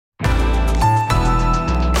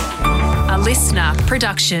listener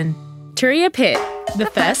production. Turia Pitt, the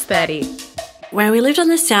first 30. When we lived on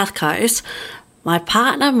the south coast, my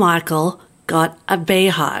partner Michael got a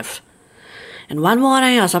beehive. And one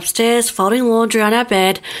morning I was upstairs folding laundry on our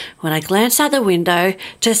bed when I glanced out the window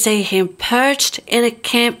to see him perched in a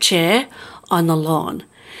camp chair on the lawn.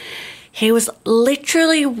 He was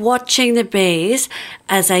literally watching the bees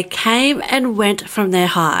as they came and went from their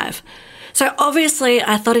hive. So obviously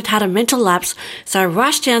I thought he'd had a mental lapse, so I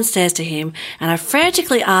rushed downstairs to him and I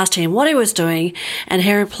frantically asked him what he was doing, and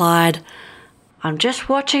he replied, "I'm just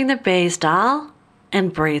watching the bees, Darl,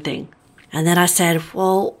 and breathing." And then I said,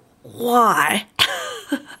 "Well, why?"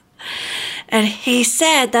 And he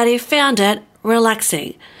said that he found it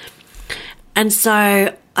relaxing. And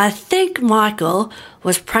so I think Michael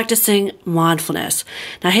was practicing mindfulness.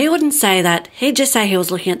 Now, he wouldn't say that. He'd just say he was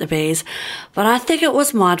looking at the bees. But I think it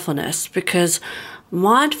was mindfulness, because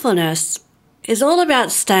mindfulness is all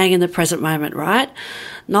about staying in the present moment, right?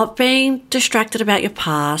 Not being distracted about your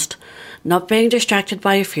past, not being distracted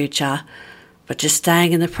by your future, but just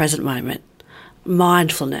staying in the present moment.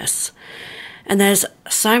 Mindfulness. And there's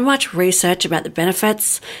so much research about the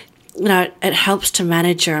benefits. You know, it helps to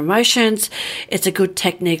manage your emotions. It's a good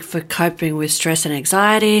technique for coping with stress and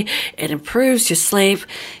anxiety. It improves your sleep.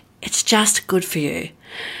 It's just good for you.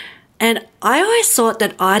 And I always thought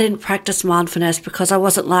that I didn't practice mindfulness because I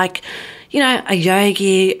wasn't like, a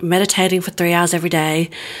yogi meditating for 3 hours every day.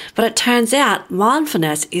 But it turns out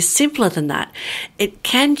mindfulness is simpler than that. It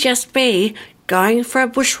can just be going for a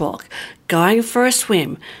bushwalk, going for a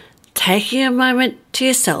swim, taking a moment to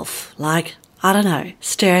yourself, like, I don't know,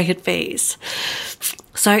 staring at bees.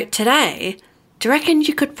 So today, do you reckon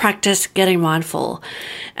you could practice getting mindful?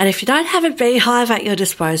 And if you don't have a beehive at your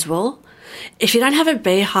disposal,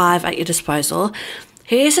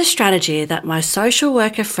 here's a strategy that my social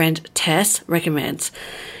worker friend Tess recommends.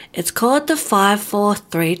 It's called the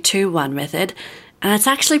 5-4-3-2-1 method, and it's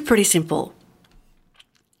actually pretty simple.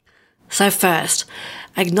 So first,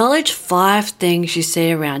 acknowledge 5 things you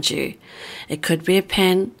see around you. It could be a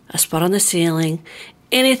pen, a spot on the ceiling,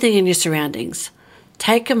 anything in your surroundings.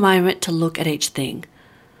 Take a moment to look at each thing.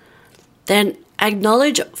 Then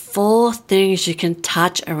acknowledge 4 things you can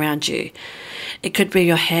touch around you. It could be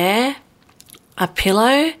your hair, a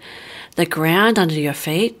pillow, the ground under your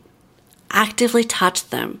feet. Actively touch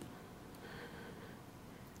them.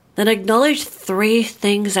 Then acknowledge 3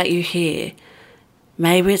 things that you hear.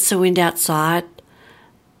 Maybe it's the wind outside,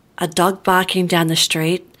 a dog barking down the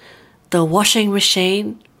street, the washing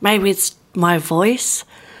machine, maybe it's my voice.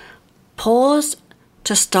 Pause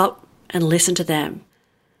to stop and listen to them.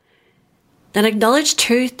 Then acknowledge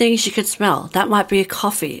 2 things you can smell. That might be a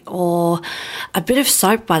coffee or a bit of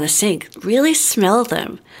soap by the sink. Really smell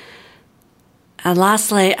them. And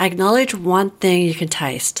lastly, acknowledge 1 thing you can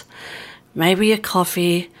taste. Maybe a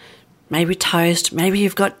coffee, maybe toast, maybe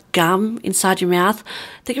you've got gum inside your mouth.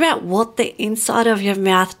 Think about what the inside of your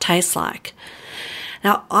mouth tastes like.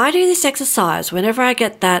 Now, I do this exercise whenever I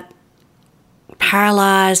get that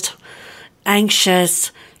paralysed,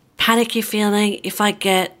 anxious, panicky feeling, if I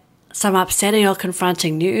get some upsetting or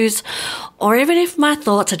confronting news, or even if my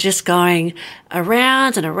thoughts are just going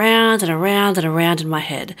around and around and around and around in my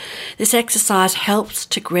head. This exercise helps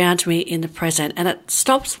to ground me in the present, and it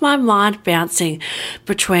stops my mind bouncing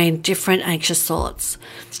between different anxious thoughts.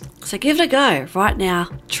 So give it a go right now.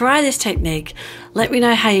 Try this technique. Let me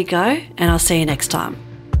know how you go, and I'll see you next time.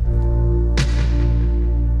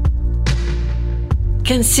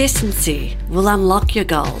 Consistency will unlock your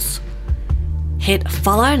goals. Hit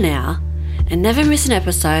follow now and never miss an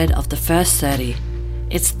episode of the first 30.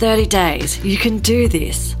 It's 30 days. You can do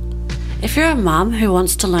this. If you're a mum who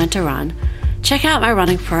wants to learn to run, check out my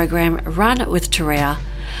running program, Run with Turia.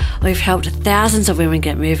 We've helped thousands of women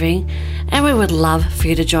get moving, and we would love for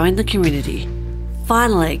you to join the community.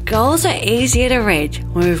 Finally, goals are easier to reach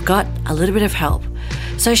when we've got a little bit of help.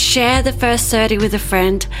 So share the first 30 with a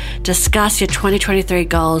friend, discuss your 2023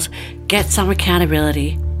 goals, get some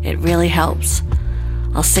accountability. It really helps.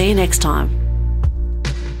 I'll see you next time.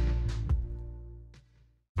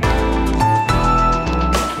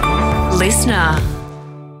 Listener.